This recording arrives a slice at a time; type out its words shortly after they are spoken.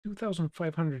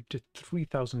2,500 to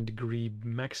 3,000 degree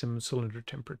maximum cylinder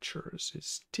temperatures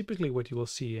is typically what you will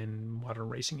see in modern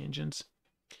racing engines.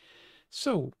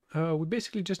 So we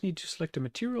basically just need to select a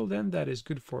material then that is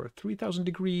good for 3,000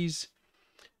 degrees.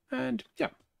 And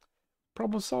yeah,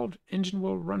 problem solved, engine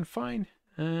will run fine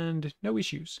and no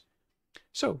issues.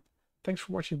 So thanks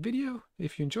for watching the video.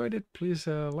 If you enjoyed it, please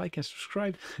like and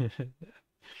subscribe.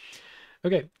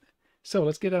 Okay, so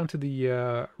let's get down to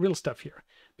the real stuff here.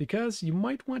 Because you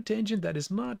might want an engine that is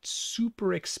not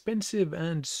super expensive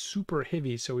and super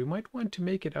heavy. So we might want to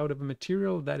make it out of a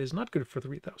material that is not good for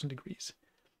 3,000 degrees.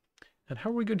 And how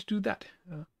are we going to do that?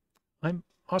 I'm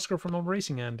Oscar from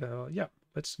ElmerRacing, and yeah,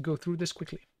 let's go through this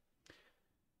quickly.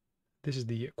 This is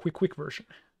the quick version.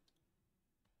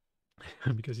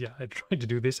 Because yeah, I tried to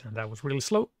do this and that was really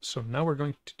slow. So now we're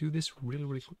going to do this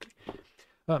really quickly.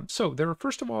 So there are,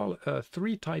 first of all,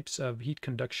 three types of heat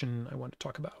conduction I want to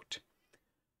talk about.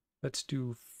 Let's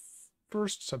do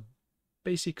first some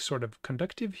basic sort of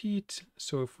conductive heat.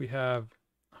 So if we have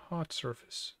hot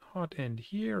surface, hot end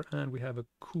here, and we have a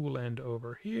cool end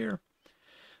over here,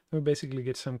 we basically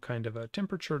get some kind of a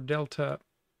temperature delta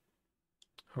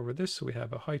over this. So we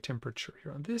have a high temperature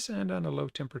here on this end and a low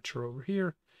temperature over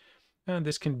here. And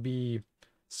this can be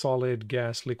solid,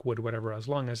 gas, liquid, whatever, as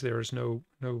long as there is no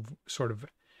sort of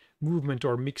movement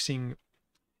or mixing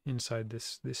inside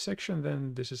this section,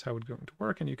 then this is how it's going to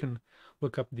work. And you can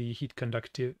look up the heat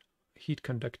conductivity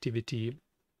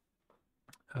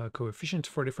coefficients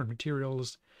for different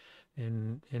materials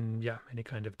in yeah, any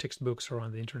kind of textbooks or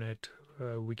on the internet.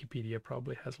 Wikipedia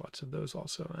probably has lots of those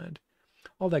also, and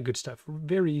all that good stuff.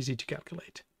 Very easy to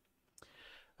calculate.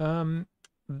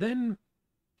 Then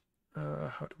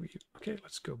how do we, okay,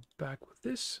 let's go back with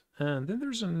this. And then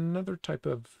there's another type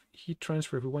of heat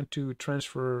transfer. If we want to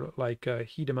transfer like a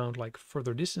heat amount, like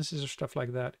further distances or stuff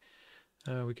like that,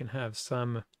 we can have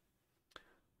some,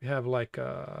 we have like,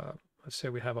 let's say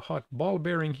we have a hot ball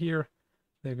bearing here.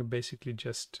 Then we can basically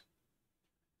just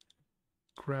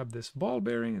grab this ball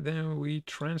bearing, then we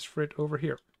transfer it over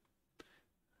here.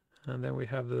 And then we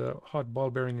have the hot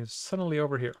ball bearing is suddenly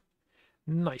over here.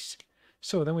 Nice.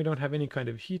 So then we don't have any kind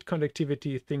of heat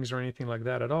conductivity things or anything like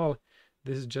that at all.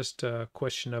 This is just a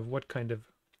question of what kind of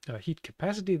heat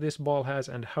capacity this ball has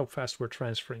and how fast we're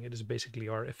transferring. It is basically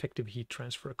our effective heat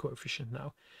transfer coefficient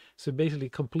now. So basically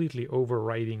completely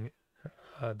overriding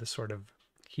the sort of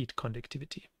heat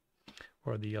conductivity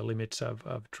or the limits of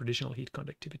traditional heat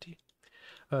conductivity.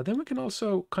 Then we can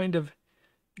also kind of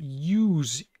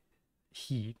use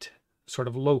heat, sort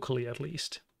of locally at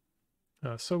least.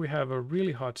 So we have a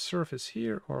really hot surface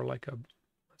here, or like a,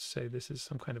 let's say this is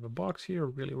some kind of a box here,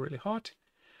 really hot.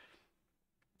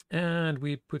 And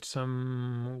we put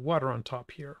some water on top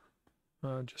here,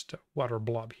 just a water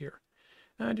blob here.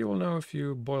 And you will know if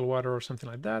you boil water or something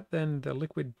like that, then the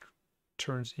liquid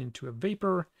turns into a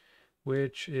vapor,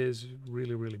 which is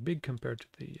really big compared to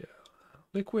the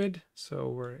liquid. So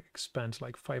where it expands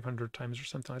like 500 times or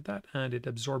something like that, and it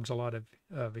absorbs a lot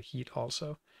of heat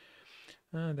also.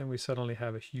 And then we suddenly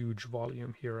have a huge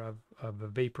volume here of a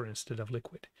vapor instead of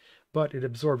liquid. But it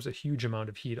absorbs a huge amount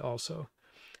of heat also.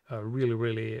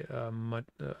 Really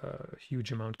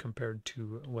huge amount compared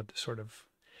to what the sort of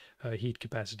heat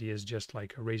capacity is, just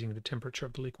like raising the temperature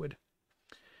of the liquid.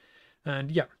 And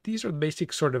yeah, these are the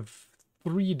basic sort of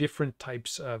three different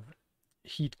types of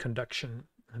heat conduction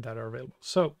that are available.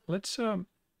 So let's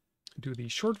do the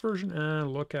short version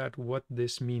and look at what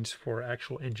this means for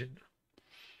actual engine.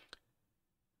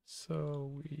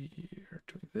 So we are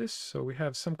doing this. So we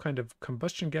have some kind of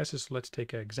combustion gases. Let's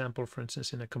take an example, for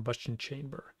instance, in a combustion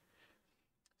chamber.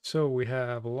 So we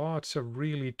have lots of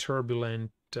really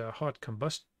turbulent hot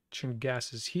combustion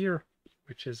gases here,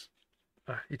 which is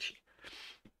itchy.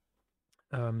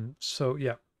 So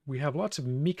yeah, we have lots of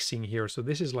mixing here. So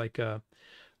this is like a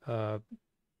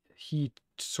heat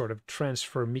sort of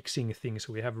transfer mixing thing.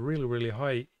 So we have really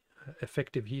high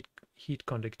effective heat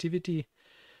conductivity,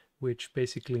 which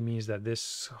basically means that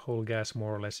this whole gas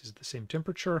more or less is the same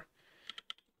temperature.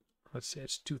 Let's say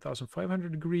it's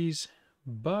 2,500 degrees,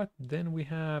 but then we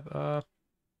have a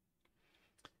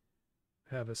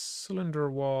cylinder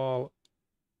wall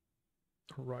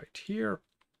right here,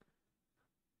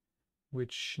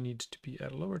 which needs to be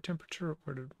at a lower temperature.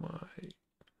 Where did my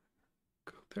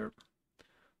go there?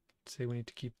 Let's say we need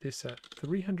to keep this at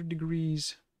 300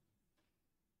 degrees.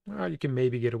 Well, you can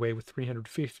maybe get away with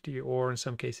 350, or in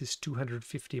some cases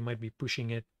 250 might be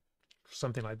pushing it,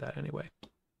 something like that anyway.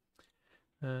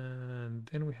 And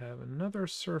then we have another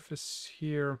surface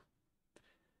here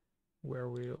where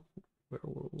we'll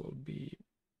be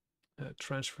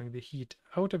transferring the heat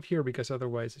out of here, because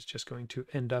otherwise it's just going to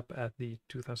end up at the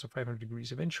 2500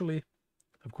 degrees eventually.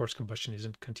 Of course, combustion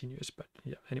isn't continuous, but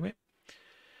yeah, anyway.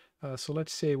 So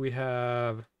let's say we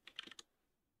have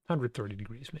 130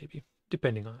 degrees maybe,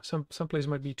 depending on some places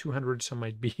might be 200, some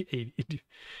might be 80,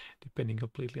 depending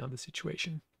completely on the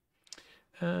situation.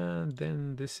 And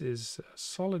then this is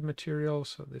solid material,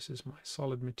 so this is my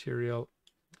solid material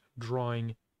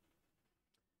drawing.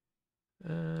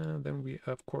 And then we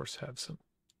of course have some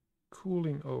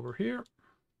cooling over here.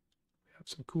 We have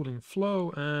some cooling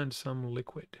flow and some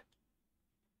liquid.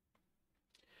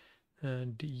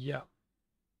 And yeah,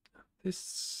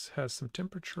 this has some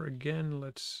temperature again.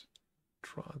 Let's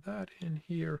draw that in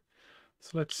here.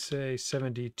 So let's say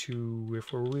 72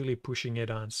 if we're really pushing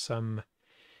it on some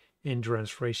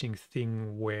endurance racing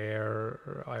thing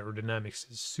where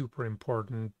aerodynamics is super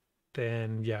important.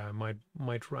 Then yeah, I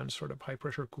might run sort of high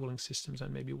pressure cooling systems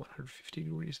and maybe 150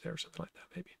 degrees there, something like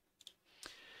that maybe.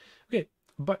 Okay,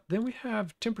 but then we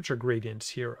have temperature gradients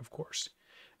here, of course.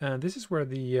 And this is where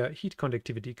the heat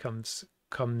conductivity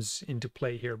comes into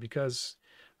play here, because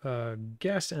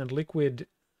gas and liquid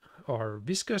are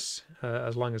viscous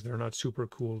as long as they're not super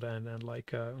cooled and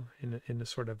like in a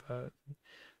sort of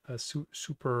a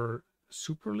super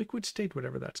liquid state,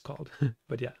 whatever that's called.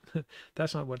 But yeah,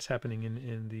 that's not what's happening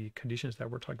in the conditions that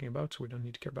we're talking about, so we don't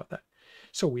need to care about that.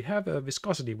 So we have a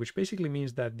viscosity, which basically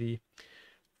means that the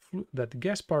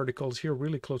gas particles here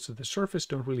really close to the surface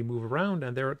don't really move around,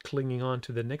 and they're clinging on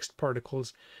to the next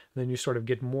particles. And then you sort of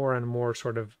get more and more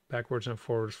sort of backwards and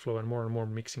forwards flow and more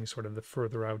mixing sort of the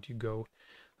further out you go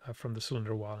from the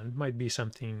cylinder wall. And it might be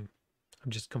something,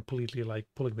 I'm just completely like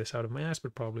pulling this out of my ass,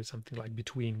 but probably something like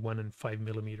between 1 and 5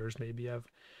 millimeters maybe of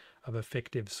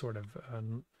effective sort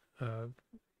of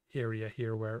area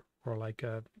here, where, or like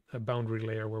a boundary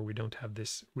layer where we don't have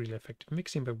this really effective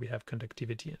mixing, but we have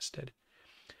conductivity instead.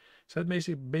 So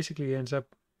that basically ends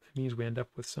up, it means we end up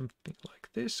with something like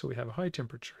this. So we have a high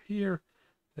temperature here,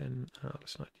 then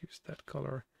let's not use that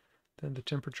color. Then the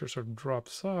temperature sort of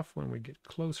drops off when we get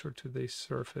closer to the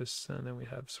surface, and then we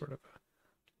have sort of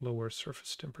a lower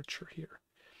surface temperature here.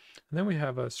 And then we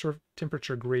have a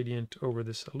temperature gradient over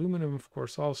this aluminum, of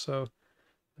course, also.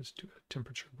 Let's do a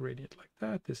temperature gradient like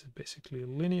that. This is basically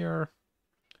linear.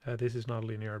 This is not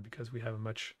linear because we have a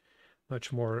much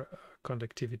more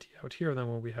conductivity out here than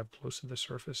when we have close to the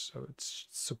surface. So it's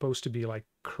supposed to be like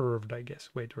curved, I guess.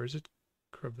 Wait, or is it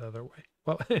curved the other way?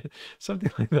 Well,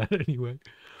 something like that anyway.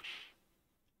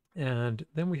 And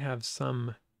then we have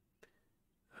some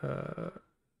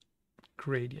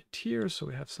gradient here. So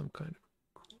we have some kind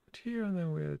of coolant here, and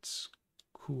then it's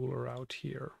cooler out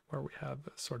here where we have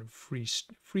a sort of free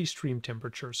stream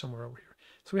temperature somewhere over here.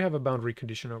 So we have a boundary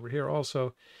condition over here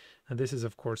also. And this is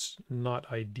of course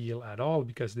not ideal at all,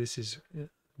 because this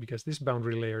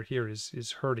boundary layer here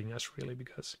is hurting us really,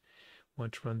 because we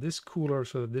want to run this cooler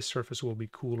so that this surface will be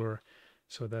cooler,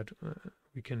 so that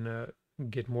we can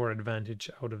get more advantage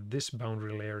out of this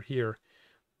boundary layer here,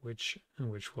 which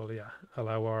will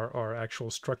allow our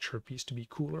actual structure piece to be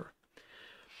cooler.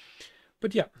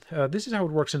 But yeah, this is how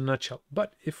it works in a nutshell.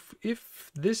 But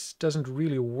if this doesn't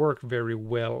really work very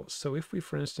well, so if we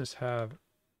for instance have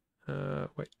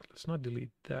wait, let's not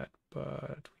delete that, but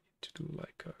we need to do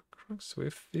like a crux. So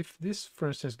if this, for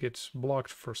instance, gets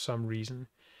blocked for some reason,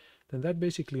 then that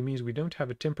basically means we don't have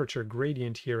a temperature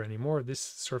gradient here anymore. This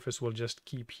surface will just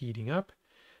keep heating up.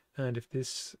 And if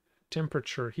this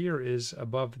temperature here is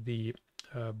above the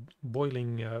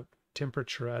boiling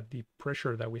temperature at the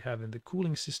pressure that we have in the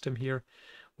cooling system here,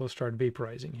 we'll start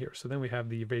vaporizing here. So then we have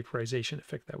the vaporization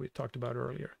effect that we talked about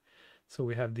earlier. So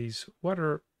we have these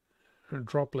water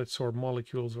droplets or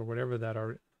molecules or whatever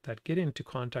that get into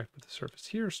contact with the surface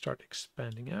here start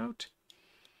expanding out,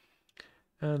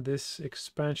 and this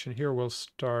expansion here will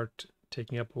start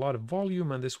taking up a lot of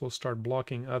volume, and this will start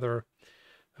blocking other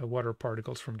water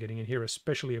particles from getting in here,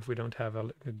 especially if we don't have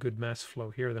a good mass flow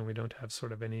here. Then we don't have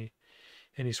sort of any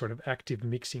sort of active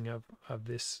mixing of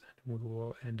this. We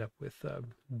will end up with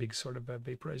big sort of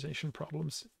vaporization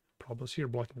problems here,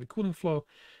 blocking the cooling flow.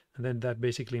 And then that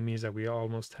basically means that we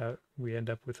end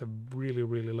up with a really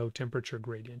low temperature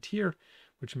gradient here,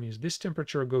 which means this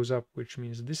temperature goes up, which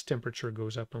means this temperature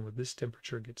goes up, and when this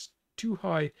temperature gets too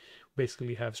high, we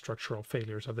basically have structural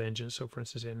failures of the engine. So for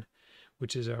instance,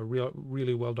 which is a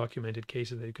really well documented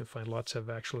case that you can find lots of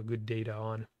actual good data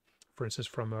on, for instance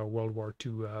from World War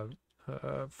II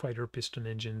fighter piston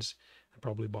engines, and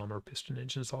probably bomber piston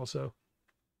engines also.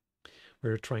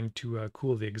 We're trying to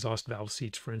cool the exhaust valve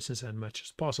seats, for instance, as much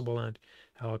as possible, and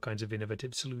all kinds of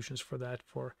innovative solutions for that.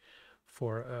 For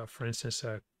instance,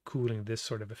 cooling this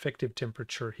sort of effective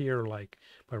temperature here, like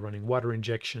by running water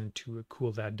injection to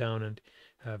cool that down, and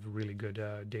have really good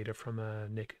data from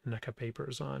NECA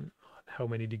papers on how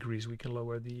many degrees we can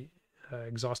lower the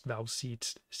exhaust valve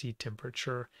seat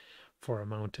temperature for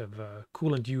amount of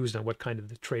coolant used and what kind of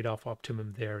the trade-off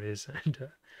optimum there is, and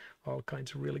all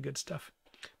kinds of really good stuff.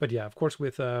 But yeah, of course,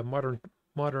 with modern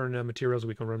materials,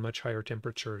 we can run much higher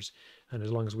temperatures, and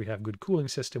as long as we have good cooling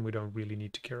system, we don't really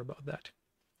need to care about that.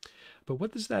 But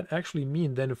what does that actually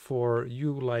mean then for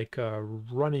you, like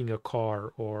running a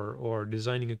car or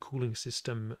designing a cooling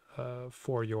system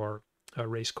for your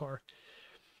race car?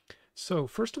 So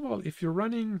first of all, if you're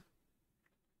running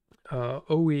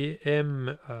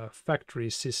OEM factory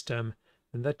system,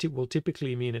 then that will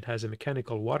typically mean it has a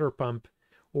mechanical water pump,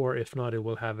 or if not, it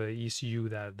will have a ECU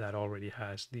that already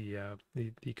has the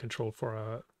control for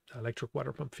a electric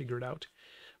water pump figured out.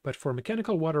 But for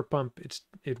mechanical water pump,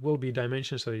 it will be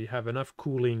dimensioned so that you have enough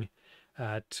cooling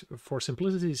at, for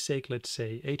simplicity's sake, let's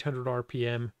say 800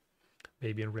 RPM,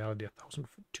 maybe in reality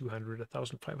 1200,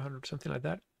 1500, something like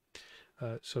that.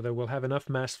 So that we'll have enough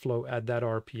mass flow at that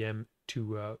RPM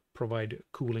to provide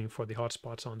cooling for the hot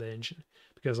spots on the engine,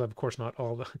 because of course not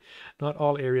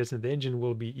all areas in the engine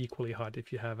will be equally hot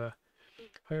if you have a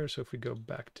higher. So if we go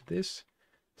back to this,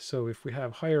 so if we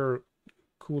have higher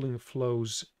cooling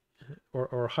flows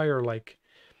or higher like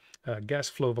gas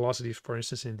flow velocities, for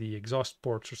instance, in the exhaust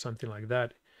ports or something like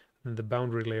that, then the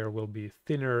boundary layer will be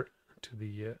thinner to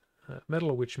the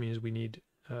metal, which means we need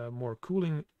more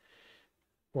cooling,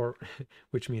 or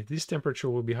which means this temperature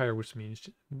will be higher, which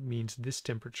means this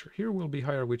temperature here will be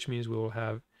higher, which means we will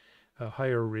have a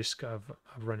higher risk of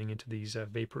running into these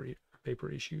vapor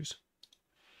issues.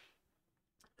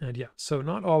 And yeah, so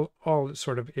not all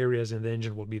sort of areas in the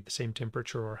engine will be the same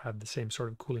temperature or have the same sort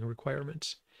of cooling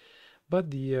requirements.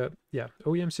 But the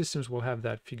OEM systems will have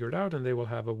that figured out, and they will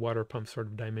have a water pump sort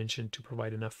of dimension to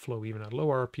provide enough flow even at low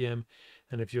RPM.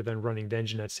 And if you're then running the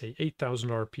engine at say 8,000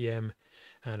 RPM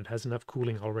and it has enough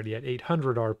cooling already at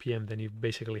 800 RPM, then you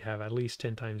basically have at least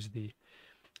 10 times the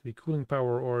cooling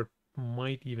power, or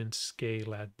might even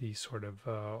scale at the sort of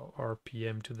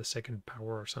RPM to the second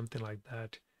power or something like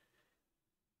that,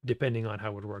 depending on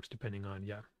how it works, depending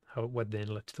on what the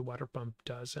inlet to the water pump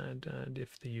does, and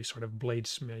if the sort of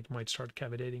blades might start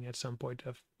cavitating at some point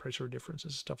of pressure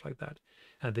differences, stuff like that,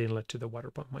 and the inlet to the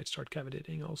water pump might start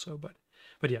cavitating also.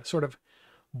 But yeah, sort of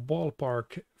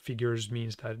ballpark figures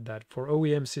means that for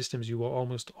OEM systems you will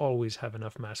almost always have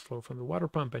enough mass flow from the water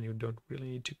pump, and you don't really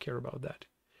need to care about that.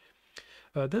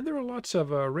 Then there are lots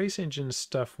of race engine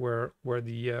stuff where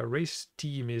the race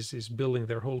team is building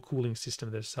their whole cooling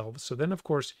system themselves. So then, of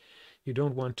course, you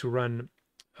don't want to run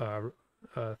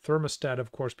thermostat,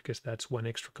 of course, because that's one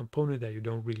extra component that you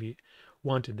don't really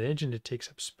want in the engine. It takes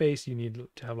up space. You need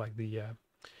to have like the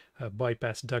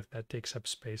bypass duct that takes up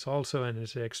space also, and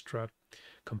it's an extra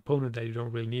component that you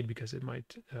don't really need because it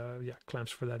might,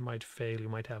 clamps for that might fail. You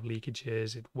might have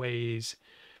leakages. It weighs,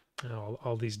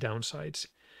 all these downsides.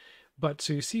 But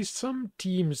so you see some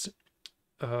teams,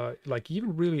 like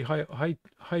even really high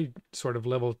sort of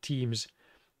level teams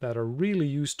that are really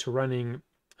used to running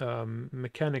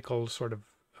mechanical sort of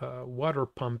water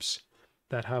pumps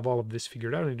that have all of this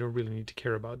figured out, and you don't really need to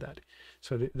care about that.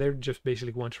 So they just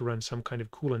basically want to run some kind of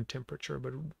coolant temperature,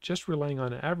 but just relying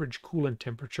on an average coolant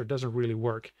temperature doesn't really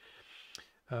work,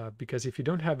 because if you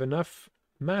don't have enough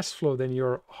mass flow, then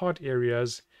your hot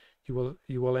areas, you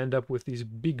will end up with these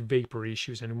big vapor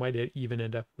issues, and you might even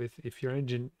end up with, if your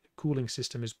engine cooling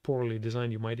system is poorly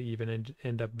designed, you might even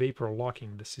end up vapor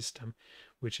locking the system,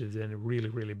 which is then really,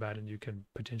 really bad, and you can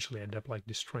potentially end up like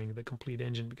destroying the complete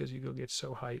engine because you will get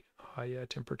so high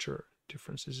temperature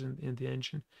differences in the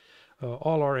engine.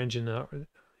 All our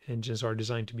engines are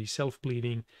designed to be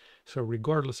self-bleeding, so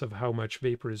regardless of how much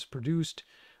vapor is produced,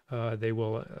 they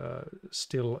will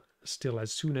still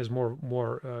as soon as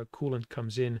more coolant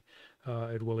comes in,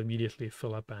 it will immediately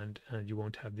fill up, and you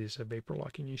won't have these vapor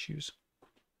locking issues.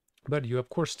 But you of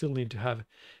course still need to have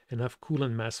enough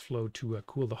coolant mass flow to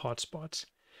cool the hot spots.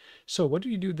 So what do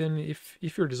you do then if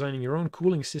you're designing your own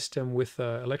cooling system with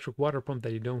electric water pump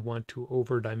that you don't want to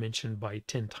over dimension by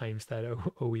 10 times that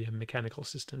OEM mechanical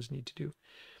systems need to do?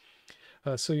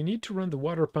 So you need to run the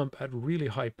water pump at really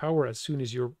high power as soon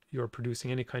as you're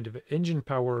producing any kind of engine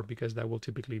power, because that will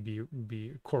typically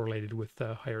be correlated with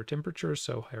higher temperatures,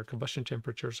 so higher combustion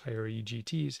temperatures, higher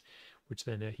EGTs, which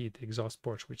then heat the exhaust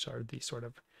ports, which are the sort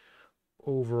of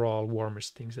overall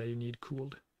warmest things that you need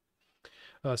cooled.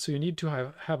 So you need to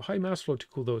have high mass flow to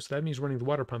cool those. So that means running the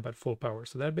water pump at full power.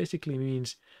 So that basically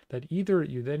means that either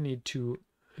you then need to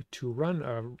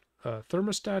run a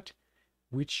thermostat,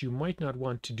 which you might not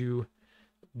want to do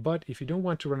But if you don't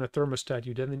want to run a thermostat,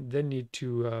 you then need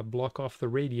to block off the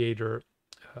radiator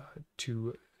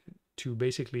to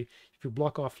basically, if you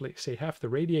block off, like, say, half the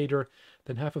radiator,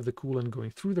 then half of the coolant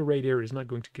going through the radiator is not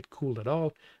going to get cooled at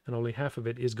all, and only half of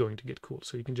it is going to get cooled.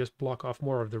 So you can just block off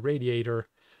more of the radiator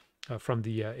from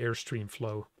the airstream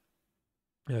flow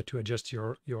to adjust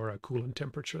your coolant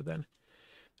temperature then.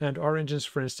 And our engines,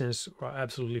 for instance, are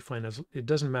absolutely fine. As it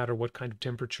doesn't matter what kind of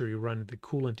temperature you run the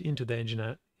coolant into the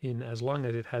engine in, as long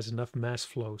as it has enough mass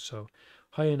flow. So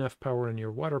high enough power in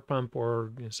your water pump,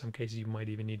 or in some cases you might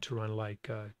even need to run like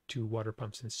 2 water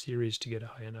pumps in series to get a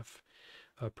high enough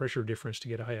pressure difference to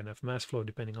get a high enough mass flow,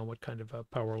 depending on what kind of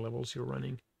power levels you're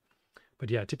running. But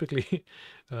yeah, typically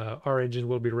our engine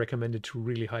will be recommended to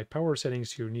really high power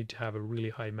settings. You need to have a really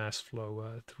high mass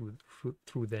flow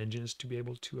through the engines to be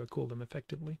able to cool them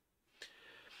effectively.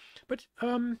 But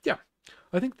yeah,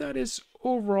 I think that is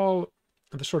overall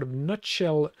the sort of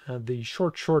nutshell, the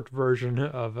short version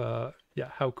of yeah,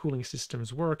 how cooling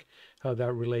systems work, how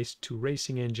that relates to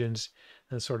racing engines,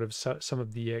 and sort of some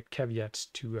of the caveats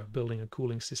to building a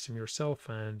cooling system yourself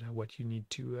and what you need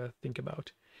to think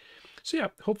about. So yeah,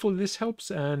 hopefully this helps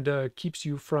and keeps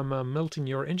you from melting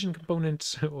your engine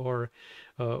components or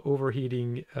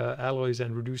overheating alloys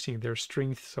and reducing their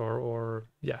strength, or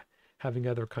yeah, having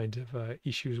other kinds of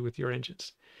issues with your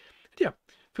engines. But yeah,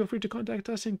 feel free to contact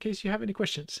us in case you have any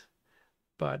questions.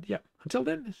 But yeah, until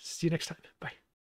then, see you next time. Bye.